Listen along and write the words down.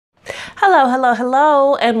Hello, hello,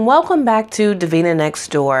 hello, and welcome back to Davina Next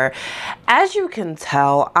Door. As you can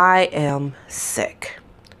tell, I am sick.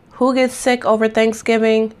 Who gets sick over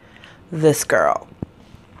Thanksgiving? This girl.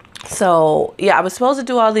 So, yeah, I was supposed to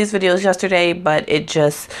do all these videos yesterday, but it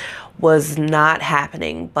just was not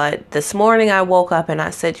happening. But this morning I woke up and I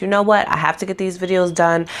said, you know what? I have to get these videos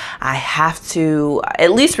done. I have to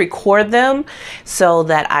at least record them so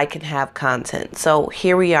that I can have content. So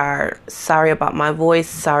here we are. Sorry about my voice.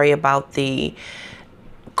 Sorry about the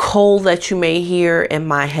cold that you may hear in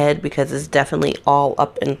my head because it's definitely all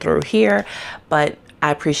up and through here. But I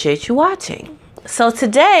appreciate you watching. So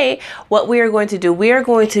today, what we are going to do, we are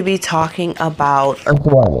going to be talking about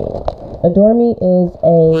AdoreMe. AdoreMe is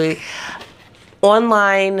a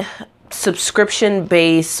online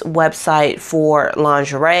subscription-based website for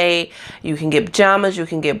lingerie. You can get pajamas, you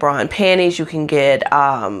can get bra and panties, you can get,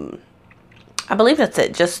 I believe that's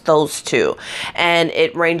it, just those two. And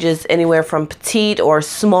it ranges anywhere from petite or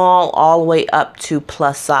small all the way up to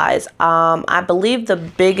plus size. I believe the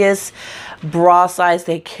biggest bra size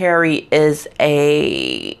they carry is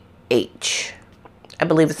a H. I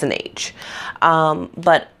believe it's an H.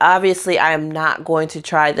 But obviously I am not going to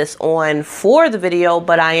try this on for the video,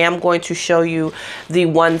 but I am going to show you the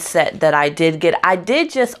one set that I did get. I did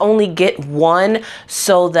just only get one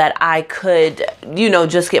so that I could, you know,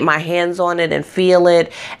 just get my hands on it and feel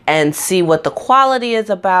it and see what the quality is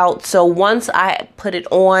about. So once I put it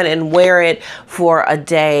on and wear it for a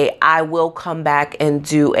day, I will come back and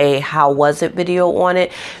do a how was it video on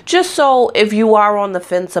it. Just so if you are on the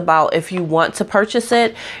fence about if you want to purchase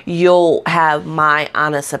it, you'll have my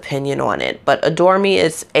honest opinion on it. But AdoreMe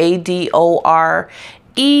is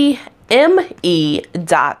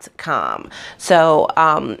AdoreMe.com. So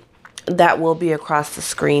that will be across the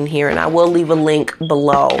screen here, and I will leave a link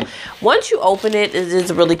below. Once you open it, it is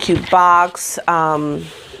a really cute box. Oh,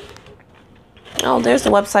 there's the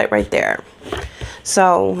website right there.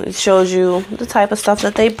 So it shows you the type of stuff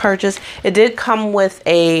that they purchased. It did come with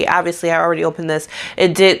a, obviously I already opened this,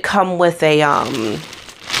 it did come with a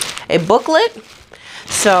booklet.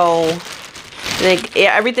 So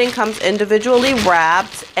everything comes individually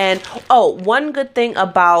wrapped. And oh, one good thing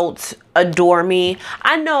about AdoreMe,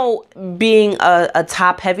 I know being a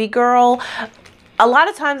top heavy girl, a lot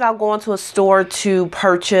of times I'll go into a store to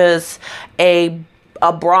purchase a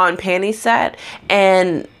bra and panty set,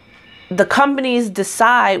 and the companies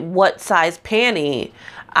decide what size panty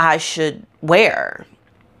I should wear.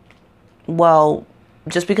 Well,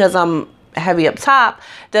 just because I'm heavy up top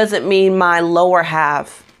doesn't mean my lower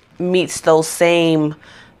half meets those same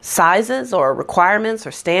sizes or requirements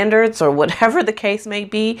or standards or whatever the case may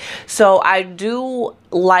be. So I do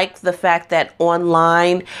like the fact that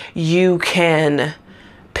online you can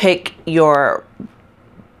pick your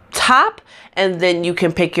top and then you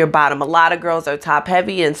can pick your bottom. A lot of girls are top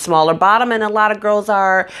heavy and smaller bottom, and a lot of girls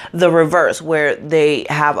are the reverse, where they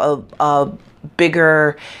have a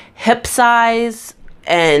bigger hip size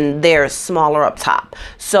and they're smaller up top.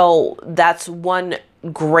 So that's one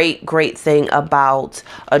great thing about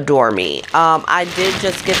AdoreMe. I did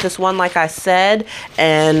just get this one, like I said,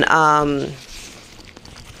 and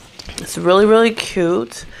it's really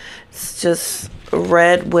cute. It's just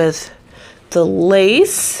red with the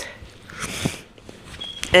lace,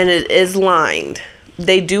 and it is lined.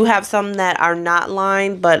 They do have some that are not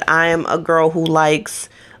lined, but I am a girl who likes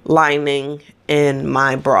lining in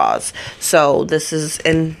my bras. So this is,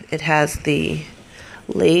 and it has the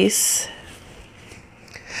lace.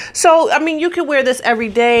 So, I mean, you can wear this every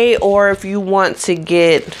day, or if you want to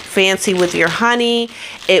get fancy with your honey,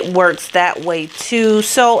 it works that way too.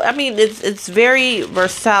 So, I mean, it's very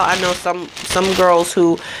versatile. I know some girls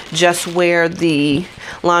who just wear the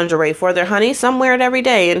lingerie for their honey. Some wear it every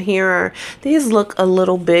day, and these look a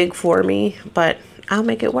little big for me, but I'll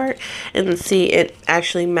make it work. And see, it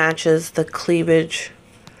actually matches the cleavage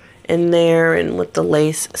in there and with the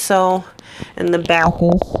lace. So, and the back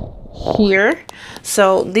is here.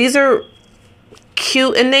 So these are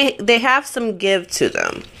cute, and they have some give to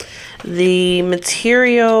them. The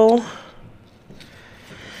material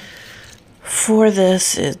for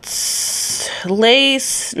this, it's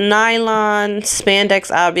lace, nylon, spandex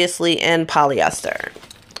obviously, and polyester.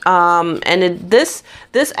 And this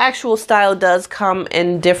actual style does come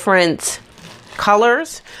in different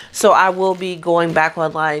colors, so I will be going back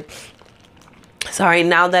with, like, sorry,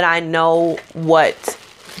 now that I know what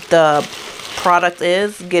the product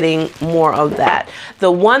is, getting more of that.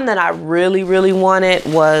 The one that I really wanted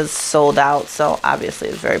was sold out, so obviously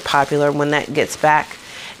it's very popular. When that gets back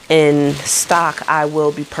in stock, I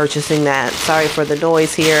will be purchasing that. Sorry for the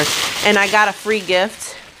noise here. And I got a free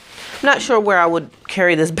gift Not sure where I would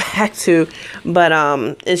carry this back to, but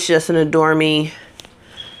it's just an AdoreMe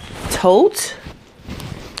tote.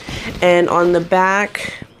 And on the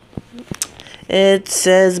back, it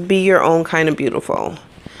says, be your own kind of beautiful.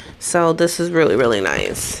 So this is really, really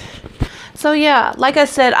nice. So yeah, like I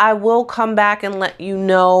said, I will come back and let you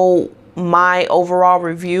know my overall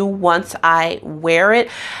review once I wear it.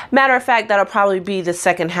 Matter of fact, that'll probably be the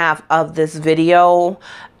second half of this video.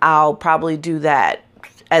 I'll probably do that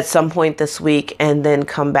at some point this week and then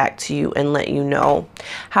come back to you and let you know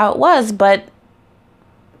how it was. But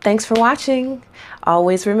thanks for watching.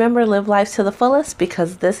 Always remember, live life to the fullest,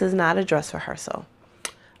 because this is not a dress rehearsal.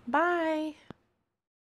 Bye.